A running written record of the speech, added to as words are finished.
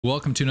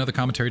Welcome to another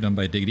commentary done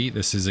by Diggity.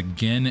 This is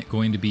again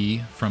going to be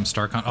from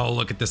StarCon. Oh,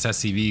 look at this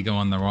SCV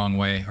going the wrong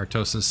way.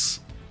 Artosis,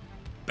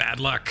 bad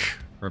luck.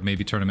 Or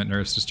maybe tournament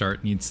nerves to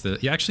start. Needs to...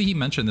 Yeah, actually, he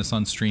mentioned this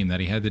on stream that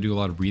he had to do a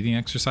lot of breathing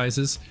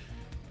exercises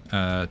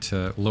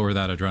to lower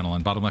that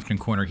adrenaline. Bottom left-hand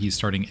corner, he's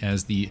starting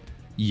as the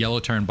yellow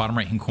turn. Bottom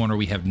right-hand corner,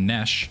 we have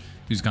Nesh,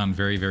 who's gone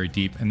very, very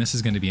deep. And this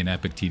is going to be an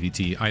epic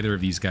TVT. Either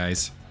of these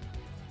guys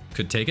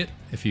could take it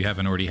if you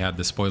haven't already had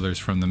the spoilers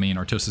from the main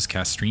Artosis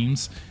cast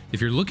streams. If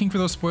you're looking for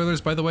those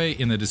spoilers, by the way,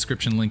 in the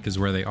description link is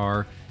where they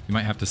are. You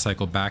might have to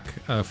cycle back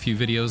a few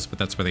videos, but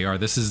that's where they are.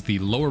 This is the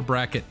lower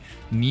bracket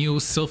Neo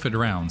Sylphid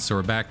round, so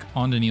we're back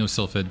onto Neo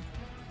Sylphid.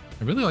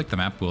 I really like the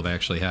map pool they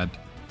actually had.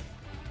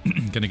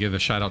 Gonna give a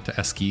shout out to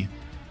Eski,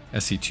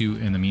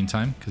 SC2 in the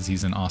meantime, because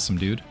he's an awesome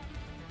dude.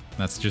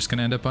 That's just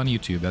gonna end up on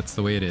YouTube. That's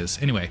the way it is.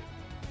 Anyway,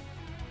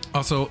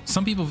 also,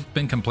 some people have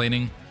been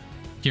complaining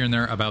here and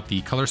there about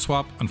the color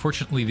swap.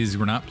 Unfortunately, these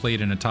were not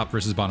played in a top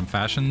versus bottom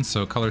fashion,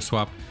 so color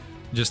swap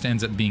just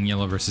ends up being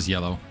yellow versus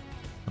yellow.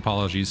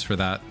 Apologies for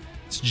that.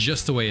 It's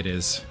just the way it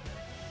is.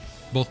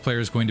 Both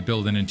players going to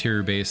build an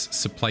interior base,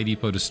 supply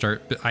depot to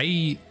start, but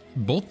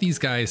both these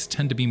guys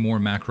tend to be more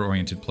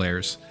macro-oriented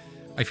players.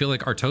 I feel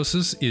like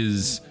Artosis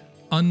is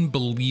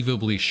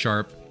unbelievably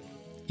sharp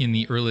in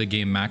the early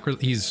game macro.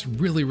 He's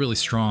really, really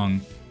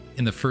strong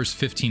in the first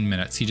 15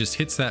 minutes. He just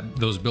hits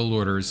those build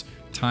orders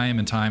time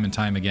and time and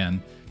time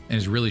again, and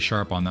is really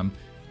sharp on them.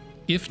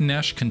 If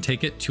Nesh can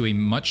take it to a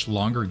much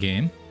longer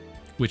game,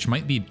 which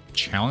might be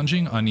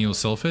challenging on Neo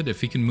Sylphid, if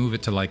he can move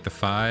it to like the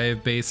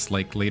 5 base,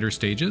 like later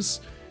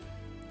stages,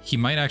 he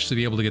might actually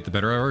be able to get the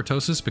better of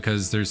Artosis,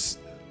 because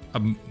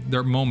there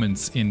are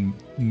moments in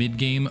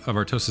mid-game of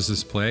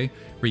Artosis's play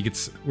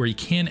where he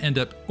can end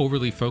up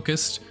overly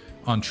focused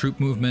on troop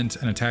movement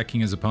and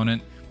attacking his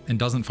opponent, and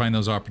doesn't find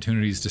those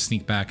opportunities to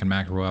sneak back and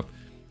macro up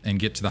and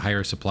get to the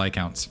higher supply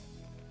counts.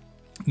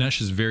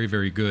 Nesh is very,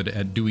 very good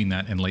at doing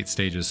that in late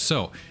stages.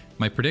 So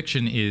my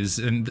prediction is,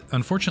 and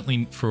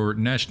unfortunately for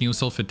Nesh, Neo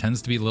Sylphid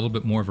tends to be a little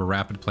bit more of a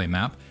rapid play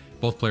map.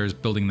 Both players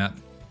building that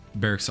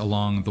barracks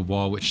along the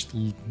wall, which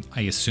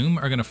I assume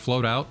are going to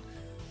float out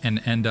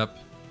and end up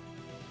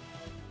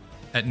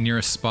at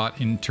nearest spot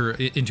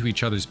into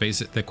each other's base.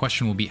 The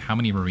question will be how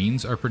many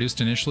Marines are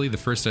produced initially. The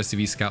first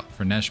SCV scout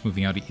for Nesh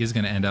moving out is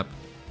going to end up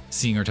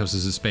seeing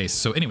Artosis' space.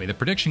 So anyway, the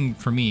prediction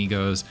for me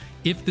goes,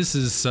 if this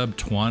is sub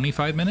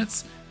 25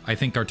 minutes, I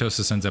think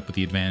Artosis ends up with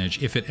the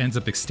advantage. If it ends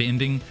up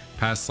extending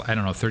past, I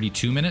don't know,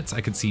 32 minutes,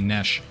 I could see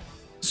Nesh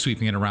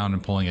sweeping it around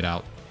and pulling it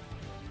out.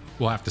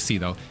 We'll have to see,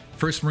 though.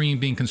 First Marine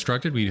being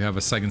constructed, we have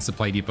a second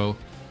supply depot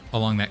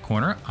along that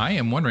corner. I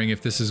am wondering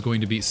if this is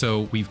going to be...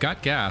 So we've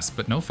got gas,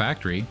 but no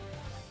factory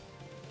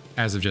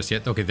as of just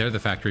yet. Okay, they're the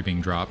factory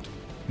being dropped.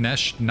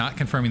 Nesh not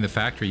confirming the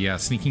factory, yeah,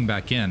 sneaking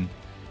back in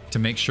to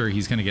make sure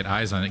he's going to get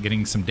eyes on it,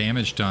 getting some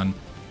damage done.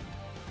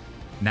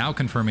 Now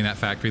confirming that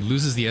factory,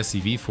 loses the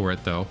SCV for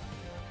it, though.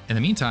 In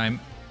the meantime,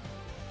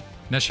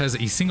 Nesh has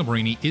a single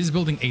Marine. He is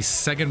building a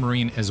second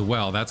Marine as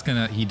well.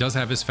 He does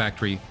have his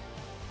factory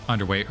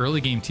underway.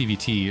 Early game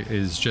TVT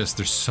is just,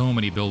 there's so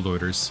many build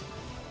orders.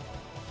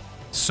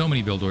 So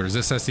many build orders.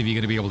 This SCV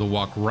going to be able to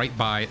walk right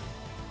by,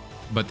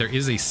 but there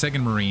is a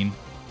second Marine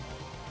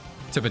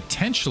to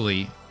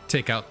potentially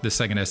take out the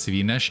second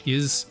SCV. Nesh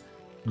is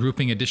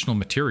grouping additional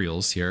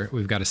materials here.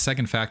 We've got a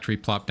second factory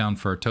plopped down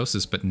for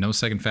Artosis, but no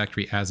second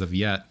factory as of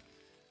yet.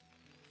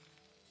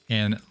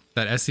 And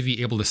that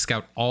SCV able to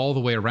scout all the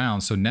way around.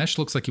 So Nesh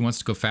looks like he wants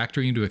to go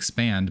factory into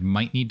expand,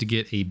 might need to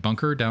get a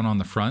bunker down on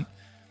the front.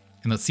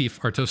 And let's see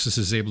if Artosis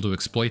is able to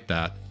exploit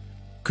that.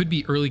 Could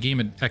be early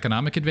game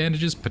economic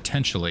advantages,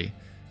 potentially.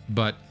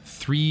 But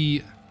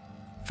 3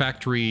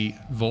 factory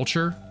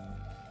vulture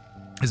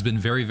has been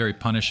very, very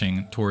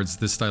punishing towards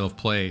this style of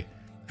play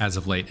as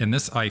of late. And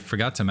this, I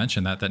forgot to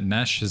mention that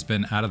Nesh has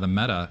been out of the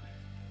meta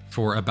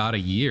for about a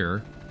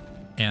year.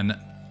 And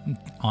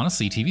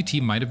honestly,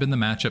 TVT might have been the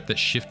matchup that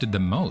shifted the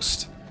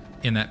most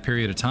in that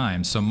period of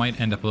time, so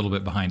might end up a little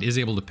bit behind. Is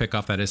able to pick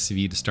off that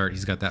SCV to start.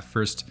 He's got that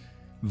first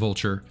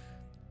vulture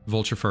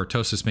for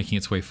Artosis making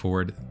its way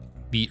forward.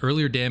 The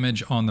earlier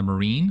damage on the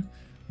Marine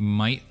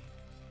might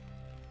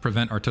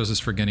prevent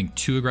Artosis from getting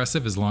too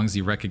aggressive, as long as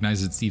he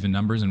recognizes it's even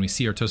numbers, and we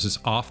see Artosis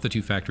off the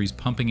 2 factories,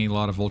 pumping a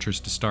lot of vultures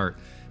to start.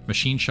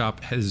 Machine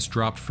shop has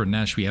dropped for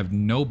Nesh. We have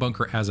no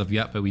bunker as of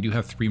yet, but we do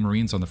have 3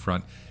 Marines on the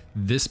front.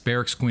 This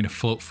barracks going to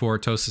float for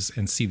Artosis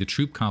and see the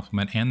troop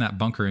complement and that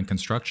bunker in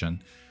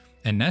construction.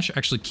 And Nesh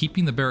actually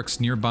keeping the barracks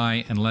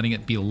nearby and letting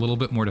it be a little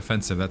bit more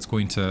defensive. That's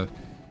going to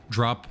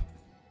drop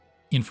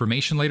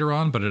information later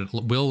on, but it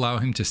will allow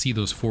him to see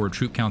those forward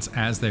troop counts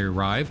as they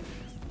arrive.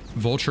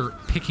 Vulture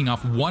picking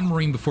off 1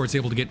 Marine before it's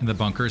able to get into the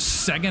bunker.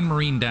 Second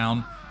Marine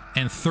down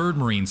and 3rd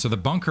Marine. So the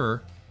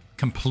bunker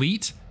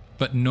complete,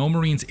 but no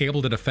Marines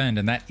able to defend.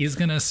 And that is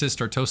going to assist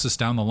Artosis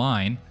down the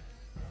line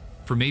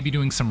for maybe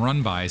doing some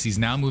run-bys. He's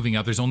now moving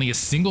up. There's only a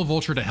single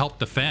vulture to help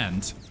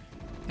defend.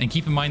 And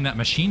keep in mind that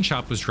machine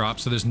shop was dropped,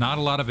 so there's not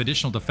a lot of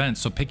additional defense.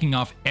 So picking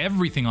off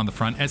everything on the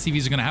front,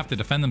 SCVs are going to have to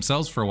defend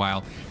themselves for a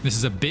while. This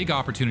is a big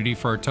opportunity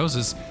for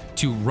Artosis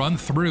to run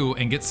through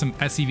and get some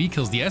SCV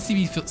kills. The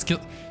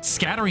SCV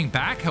scattering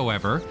back,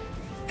 however,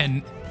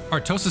 and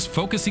Artosis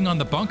focusing on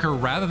the bunker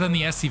rather than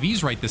the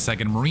SCVs right this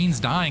second. Marines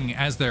dying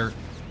as they're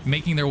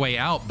making their way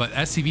out, but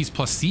SCVs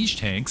plus siege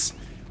tanks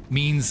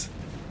means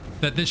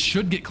that this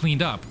should get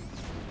cleaned up.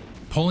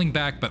 Pulling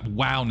back, but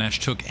wow, Nesh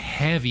took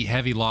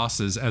heavy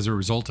losses as a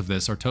result of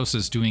this.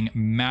 Artosis doing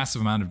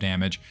massive amount of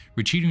damage,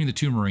 retreating the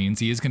 2 Marines.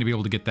 He is going to be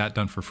able to get that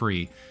done for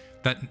free.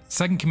 That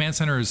second command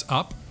center is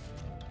up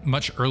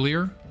much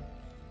earlier,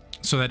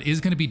 so that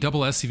is going to be double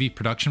SCV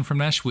production from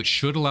Nesh, which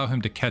should allow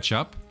him to catch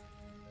up,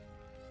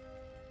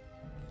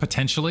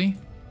 potentially.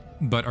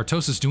 But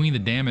Artosis doing the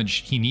damage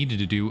he needed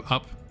to do,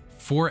 up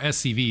 4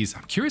 SCVs.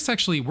 I'm curious,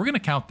 actually, we're going to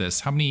count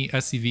this. How many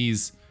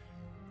SCVs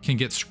can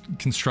get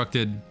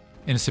constructed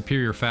in a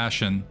superior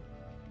fashion,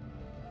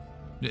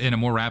 in a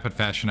more rapid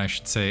fashion, I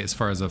should say, as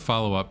far as a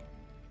follow-up.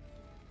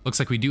 Looks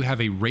like we do have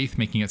a Wraith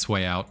making its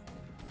way out,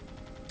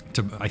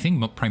 to, I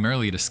think,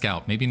 primarily to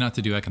scout, maybe not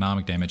to do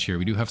economic damage here.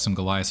 We do have some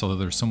Goliaths, although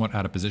they're somewhat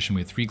out of position.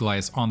 We have 3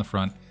 Goliaths on the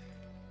front,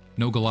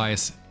 no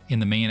Goliaths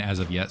in the main as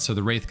of yet, so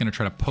the Wraith going to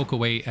try to poke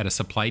away at a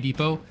supply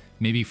depot,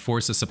 maybe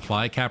force a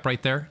supply cap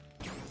right there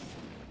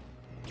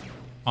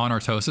on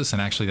Artosis,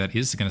 and actually that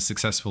is going to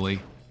successfully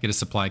get a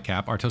supply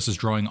cap. Artosis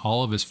drawing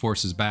all of his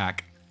forces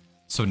back.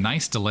 So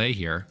nice delay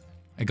here.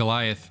 A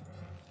Goliath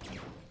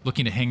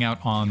looking to hang out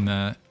on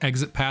the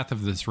exit path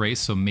of this race,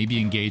 so maybe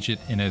engage it,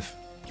 and if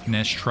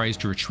Nesh tries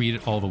to retreat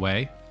it all the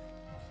way,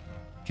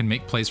 can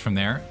make plays from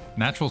there.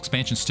 Natural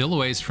expansion still a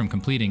ways from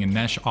completing, and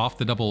Nesh off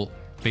the double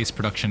base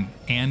production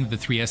and the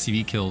 3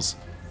 SCV kills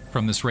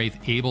from this Wraith,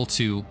 able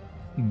to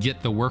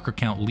get the worker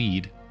count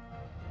lead.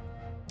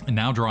 And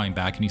now drawing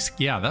back, and he's,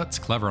 yeah, that's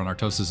clever on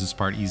Artosis'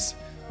 part. He's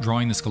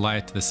drawing this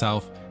Goliath to the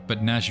south,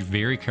 but Nesh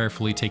very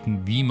carefully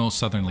taking the most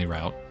southerly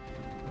route.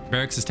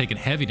 Barracks has taken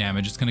heavy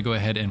damage. It's going to go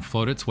ahead and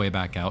float its way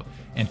back out,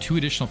 and 2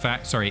 additional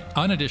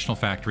an additional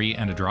factory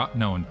and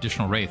an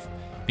additional Wraith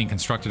being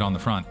constructed on the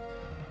front.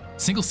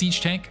 Single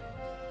siege tank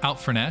out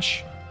for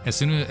Nesh. As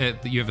soon as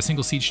you have a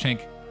single siege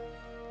tank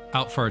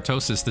out for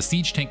Artosis, the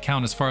siege tank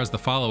count as far as the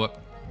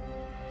follow-up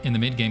in the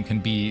mid game can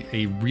be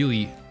a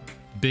really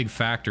big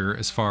factor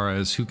as far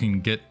as who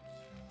can get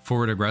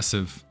forward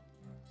aggressive,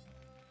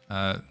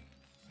 what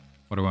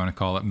do I want to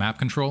call it, map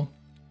control.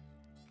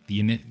 The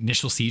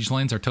initial siege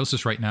lines,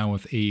 Artosis right now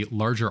with a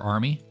larger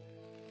army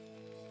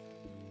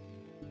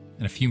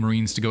and a few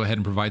Marines to go ahead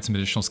and provide some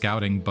additional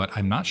scouting, but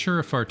I'm not sure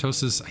if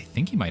Artosis, I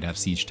think he might have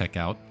siege tech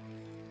out.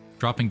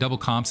 Dropping double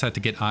ComSat to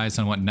get eyes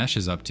on what Nesh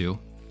is up to.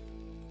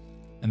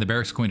 And the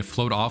barracks going to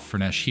float off for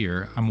Nesh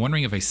here. I'm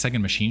wondering if a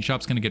second machine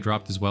shop's going to get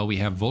dropped as well. We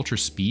have vulture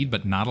speed,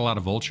 but not a lot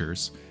of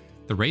vultures.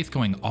 The Wraith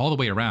going all the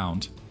way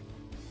around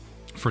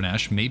for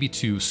Nesh, maybe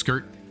to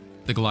skirt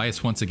the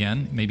Goliaths once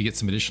again, maybe get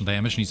some additional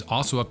damage, and he's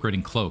also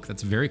upgrading Cloak.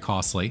 That's very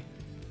costly.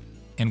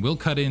 And we'll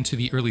cut into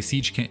the early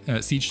siege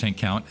tank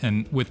count,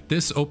 and with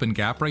this open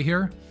gap right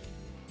here,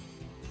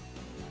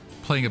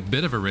 playing a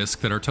bit of a risk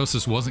that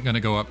Artosis wasn't going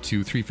to go up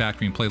to 3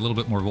 factory and play a little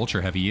bit more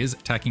vulture heavy. He is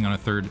attacking on a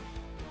 3rd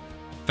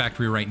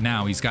factory right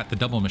now. He's got the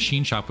double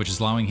machine shop, which is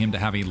allowing him to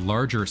have a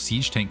larger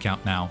siege tank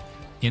count now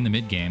in the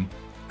mid game.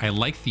 I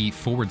like the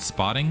forward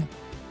spotting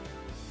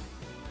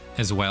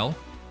as well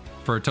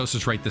for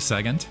Artosis right this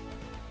second.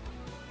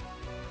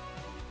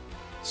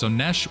 So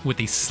Nesh with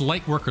a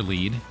slight worker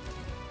lead.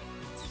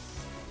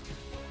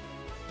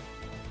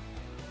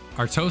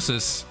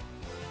 Artosis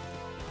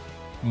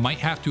might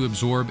have to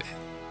absorb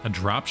a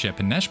dropship,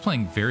 and Nesh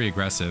playing very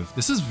aggressive.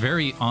 This is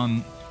very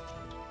on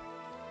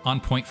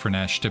point for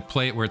Nesh to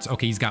play it where it's,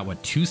 okay, he's got,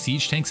 what, 2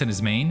 siege tanks in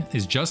his main,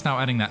 is just now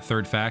adding that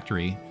 3rd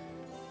factory.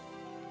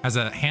 Has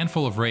a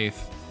handful of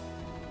Wraith,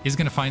 is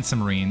going to find some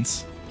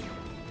Marines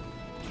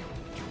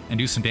and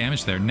do some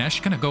damage there.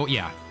 Nesh going to go,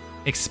 yeah,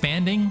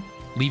 expanding,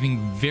 leaving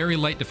very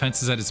light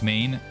defenses at his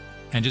main,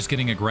 and just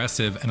getting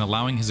aggressive and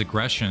allowing his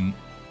aggression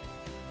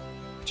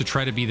to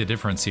try to be the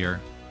difference here.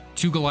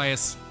 2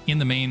 Goliaths in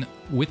the main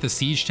with the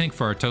siege tank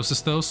for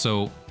Artosis though,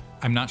 so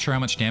I'm not sure how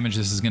much damage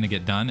this is going to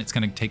get done. It's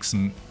going to take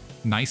some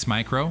nice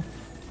micro.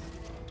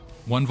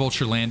 1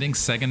 vulture landing,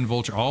 2nd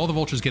vulture, all the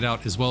vultures get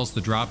out as well as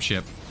the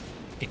dropship.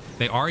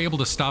 They are able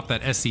to stop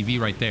that SCV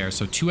right there,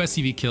 so 2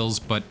 SCV kills,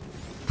 but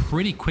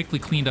pretty quickly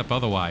cleaned up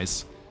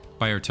otherwise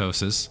by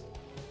Artosis.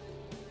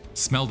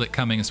 Smelled it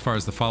coming as far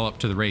as the follow-up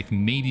to the Wraith,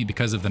 maybe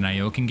because of the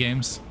Nyokin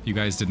games. You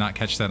guys did not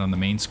catch that on the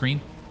main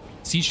screen.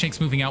 Siege tanks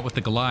moving out with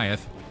the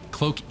Goliath.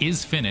 Cloak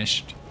is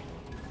finished,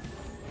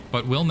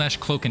 but will Nesh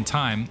cloak in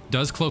time?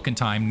 Does cloak in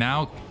time.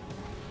 Now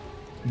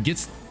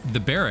gets the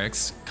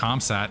barracks.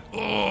 ComSat.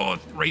 Oh,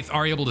 Wraith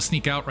are able to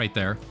sneak out right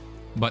there.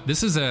 But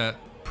this is a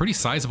pretty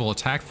sizable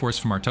attack force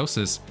from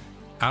Artosis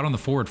out on the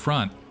forward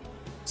front.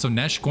 So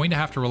Nesh going to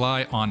have to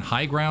rely on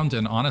high ground,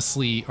 and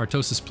honestly,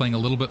 Artosis playing a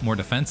little bit more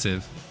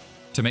defensive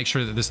to make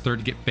sure that this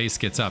 3rd base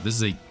gets up. This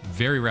is a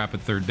very rapid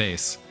 3rd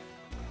base.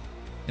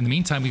 In the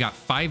meantime, we got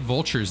 5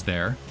 vultures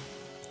there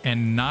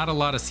and not a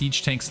lot of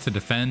siege tanks to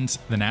defend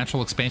the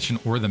natural expansion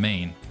or the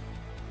main.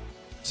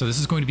 So this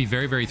is going to be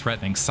very, very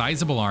threatening.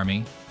 Sizable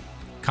army.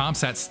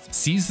 Comsat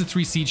sees the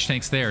 3 siege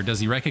tanks there. Does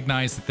he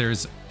recognize that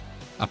there's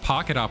a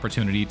pocket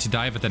opportunity to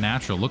dive at the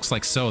natural? Looks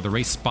like so. The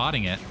Wraith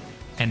spotting it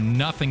and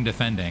nothing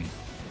defending.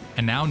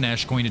 And now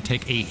Nesh going to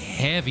take a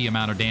heavy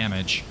amount of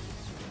damage.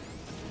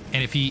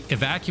 And if he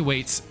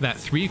evacuates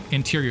that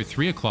interior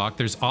 3 o'clock,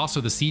 there's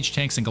also the siege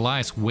tanks and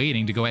Goliaths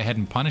waiting to go ahead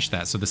and punish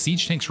that. So the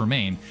siege tanks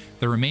remain.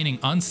 They're remaining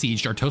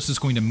unsieged. Artosis is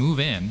going to move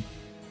in.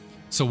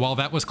 So while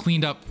that was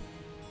cleaned up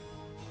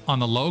on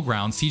the low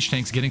ground, siege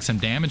tanks getting some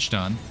damage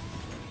done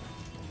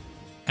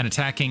and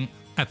attacking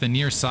at the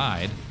near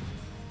side.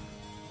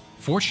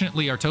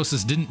 Fortunately,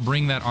 Artosis didn't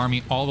bring that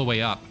army all the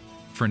way up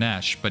for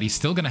Nesh, but he's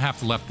still going to have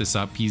to lift this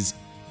up. He's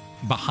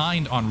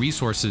behind on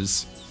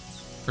resources,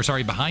 or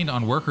sorry, behind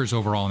on workers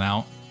overall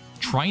now,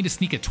 trying to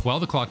sneak a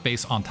 12 o'clock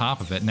base on top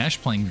of it. Nesh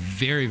playing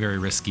very, very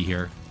risky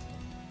here.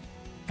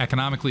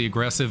 Economically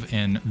aggressive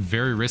and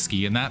very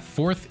risky. And that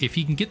 4th, if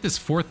he can get this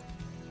 4th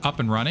up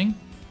and running,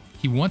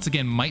 he once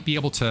again might be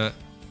able to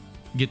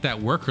get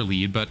that worker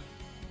lead. But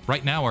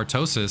right now,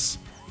 Artosis,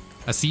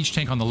 a siege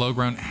tank on the low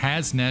ground,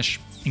 has Nesh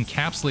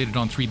encapsulated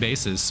on 3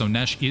 bases. So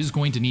Nesh is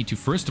going to need to,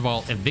 first of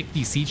all, evict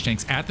these siege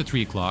tanks at the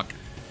 3 o'clock,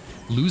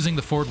 losing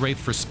the forward Wraith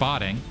for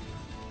spotting.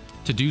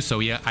 To do so,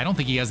 yeah, I don't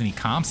think he has any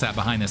comsat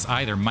behind this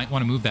either. Might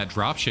want to move that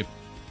dropship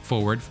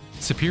forward.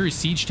 Superior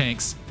siege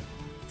tanks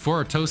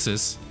for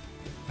Artosis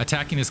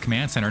attacking his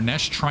command center.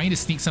 Nesh trying to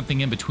sneak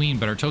something in between,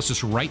 but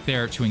Artosis right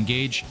there to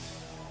engage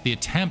the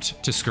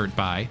attempt to skirt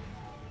by.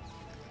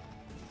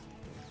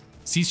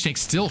 Siege tank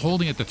still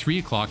holding at the 3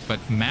 o'clock, but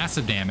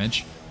massive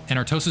damage. And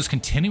Artosis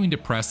continuing to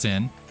press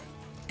in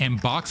and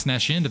box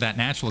Nesh into that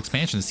natural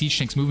expansion. The siege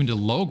tank's moving to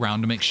low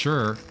ground to make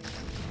sure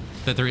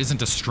that there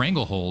isn't a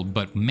stranglehold,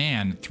 but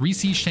man, 3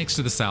 siege tanks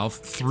to the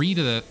south, 3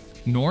 to the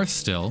north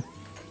still,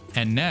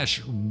 and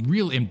Nesh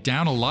really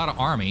down a lot of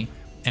army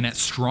and at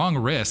strong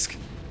risk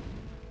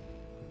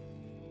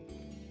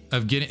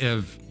of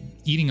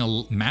eating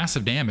a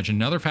massive damage.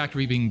 Another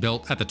factory being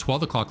built at the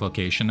 12 o'clock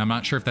location. I'm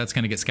not sure if that's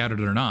going to get scouted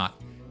or not.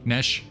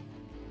 Nesh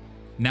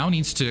now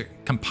needs to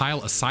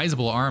compile a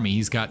sizable army.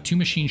 He's got 2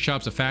 machine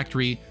shops, a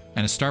factory,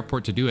 and a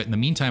starport to do it. In the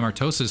meantime,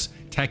 Artosis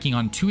tacking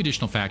on 2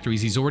 additional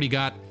factories. He's already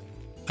got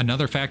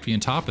another factory on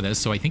top of this,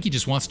 so I think he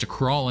just wants to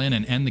crawl in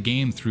and end the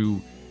game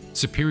through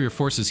superior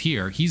forces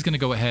here. He's going to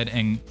go ahead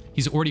and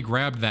he's already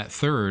grabbed that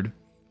 3rd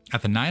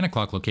at the 9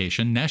 o'clock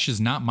location. Nesh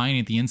is not mining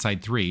at the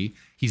inside 3.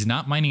 He's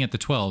not mining at the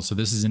 12, so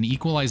this is an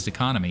equalized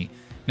economy.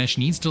 Nesh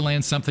needs to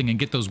land something and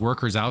get those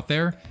workers out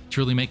there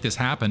to really make this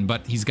happen,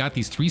 but he's got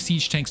these 3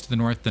 siege tanks to the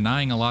north,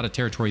 denying a lot of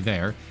territory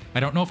there. I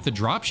don't know if the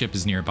dropship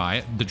is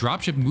nearby. The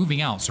dropship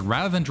moving out, so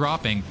rather than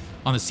dropping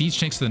on the siege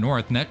tanks to the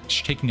north,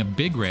 Nesh taking a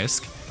big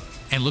risk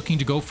and looking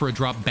to go for a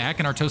drop back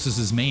in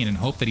Artosis' main and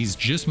hope that he's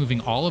just moving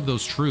all of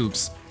those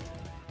troops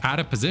out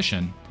of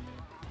position.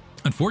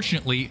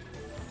 Unfortunately,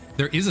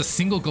 there is a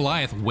single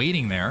Goliath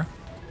waiting there,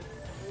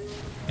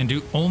 and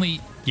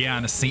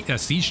and a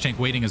siege tank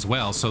waiting as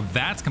well, so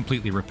that's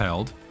completely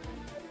repelled.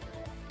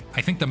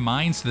 I think the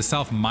mines to the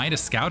south might have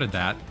scouted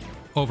that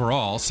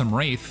overall. Some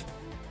Wraith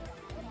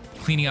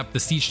cleaning up the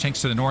siege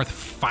tanks to the north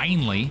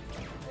finally.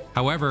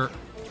 However,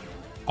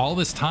 all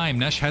this time,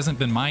 Nesh hasn't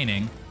been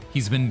mining.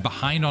 He's been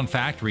behind on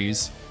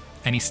factories,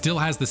 and he still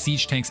has the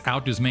siege tanks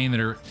out to his main that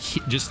are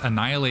just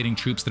annihilating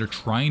troops that are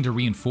trying to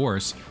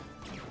reinforce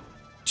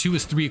to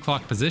his 3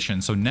 o'clock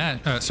position. So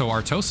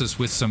Artosis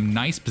with some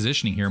nice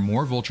positioning here,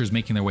 more vultures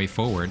making their way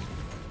forward.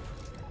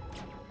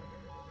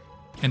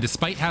 And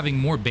despite having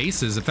more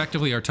bases,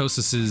 effectively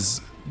Artosis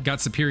has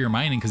got superior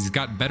mining because he's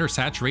got better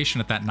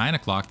saturation at that 9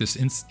 o'clock. This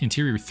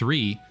interior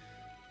 3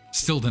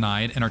 still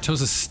denied, and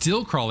Artosis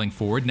still crawling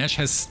forward. Nesh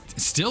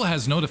still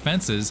has no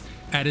defenses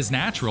at his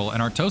natural,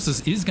 and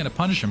Artosis is going to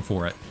punish him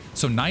for it.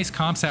 So nice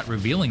comsat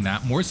revealing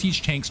that. More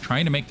siege tanks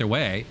trying to make their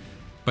way,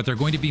 but they're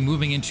going to be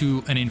moving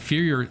into an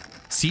inferior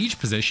siege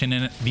position,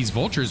 and these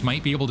vultures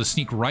might be able to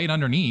sneak right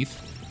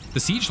underneath the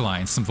siege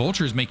lines. Some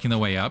vultures making their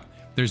way up.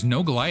 There's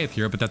no Goliath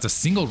here, but that's a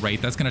single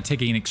Wraith. That's going to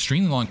take an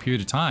extremely long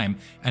period of time.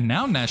 And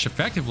now Nesh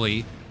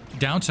effectively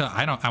down to,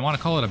 I want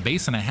to call it a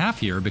base and a half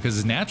here, because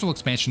his natural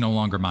expansion no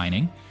longer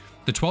mining.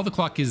 The 12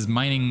 o'clock is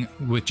mining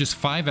with just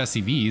 5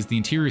 SCVs. The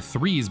interior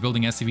 3 is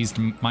building SCVs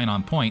to mine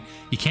on point.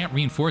 He can't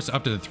reinforce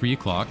up to the 3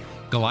 o'clock.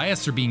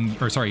 Wraith are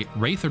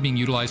being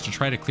utilized to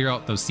try to clear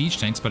out those siege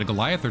tanks, but a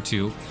Goliath or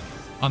 2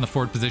 on the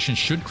forward position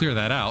should clear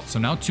that out. So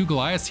now 2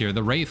 Goliaths here.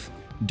 The Wraith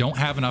don't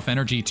have enough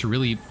energy to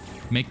really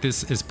make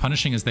this as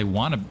punishing as they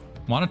want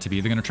it to be.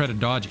 They're going to try to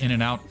dodge in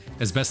and out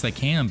as best they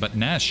can, but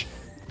Nesh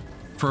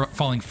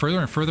falling further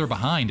and further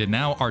behind, and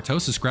now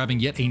Artosis grabbing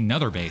yet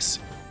another base,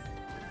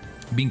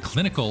 being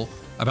clinical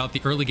about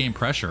the early game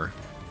pressure.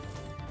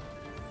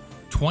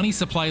 20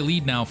 supply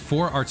lead now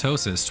for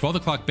Artosis. 12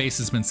 o'clock base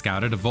has been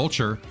scouted. A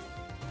vulture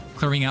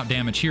clearing out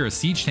damage here. A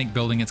siege tank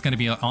building. It's going to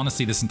be,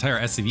 honestly, this entire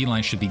SCV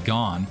line should be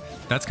gone.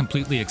 That's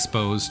completely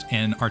exposed,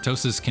 and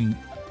Artosis can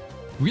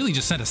really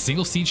just send a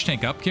single siege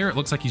tank up here. It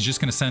looks like he's just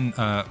going to send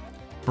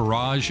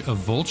barrage of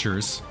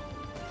vultures,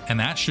 and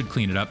that should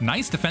clean it up.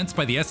 Nice defense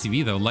by the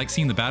SCV, though. Like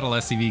seeing the battle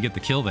SCV get the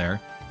kill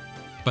there.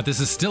 But this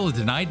is still a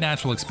denied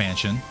natural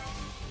expansion.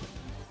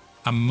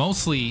 A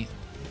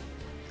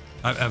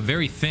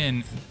very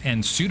thin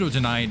and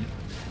pseudo-denied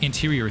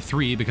interior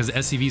 3 because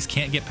SCVs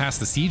can't get past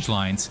the siege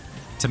lines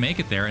to make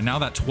it there. And now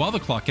that 12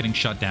 o'clock getting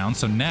shut down,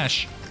 so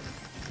Nesh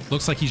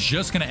looks like he's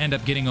just going to end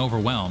up getting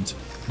overwhelmed.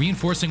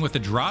 Reinforcing with the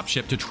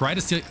dropship to try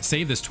to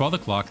save this 12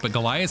 o'clock, but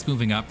Goliath's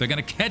moving up. They're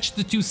going to catch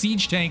the 2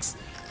 siege tanks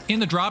in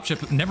the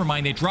dropship. Never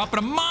mind, they drop, but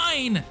a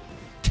mine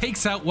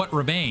takes out what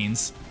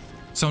remains.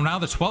 So now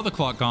the 12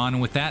 o'clock gone,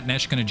 and with that,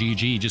 Nesh going to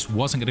GG. Just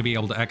wasn't going to be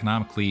able to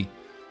economically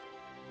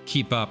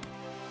keep up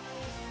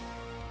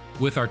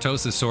with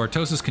Artosis. So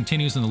Artosis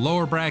continues in the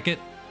lower bracket.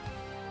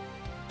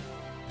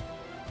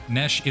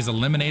 Nesh is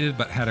eliminated,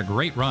 but had a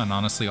great run,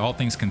 honestly, all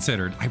things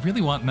considered. I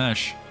really want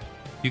Nesh.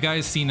 You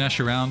guys see Nesh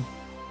around?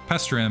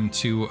 Pester him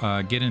to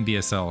get in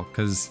DSL,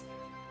 because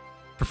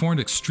performed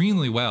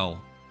extremely well,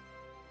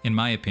 in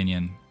my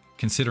opinion,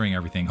 considering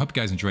everything. Hope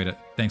you guys enjoyed it.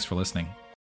 Thanks for listening.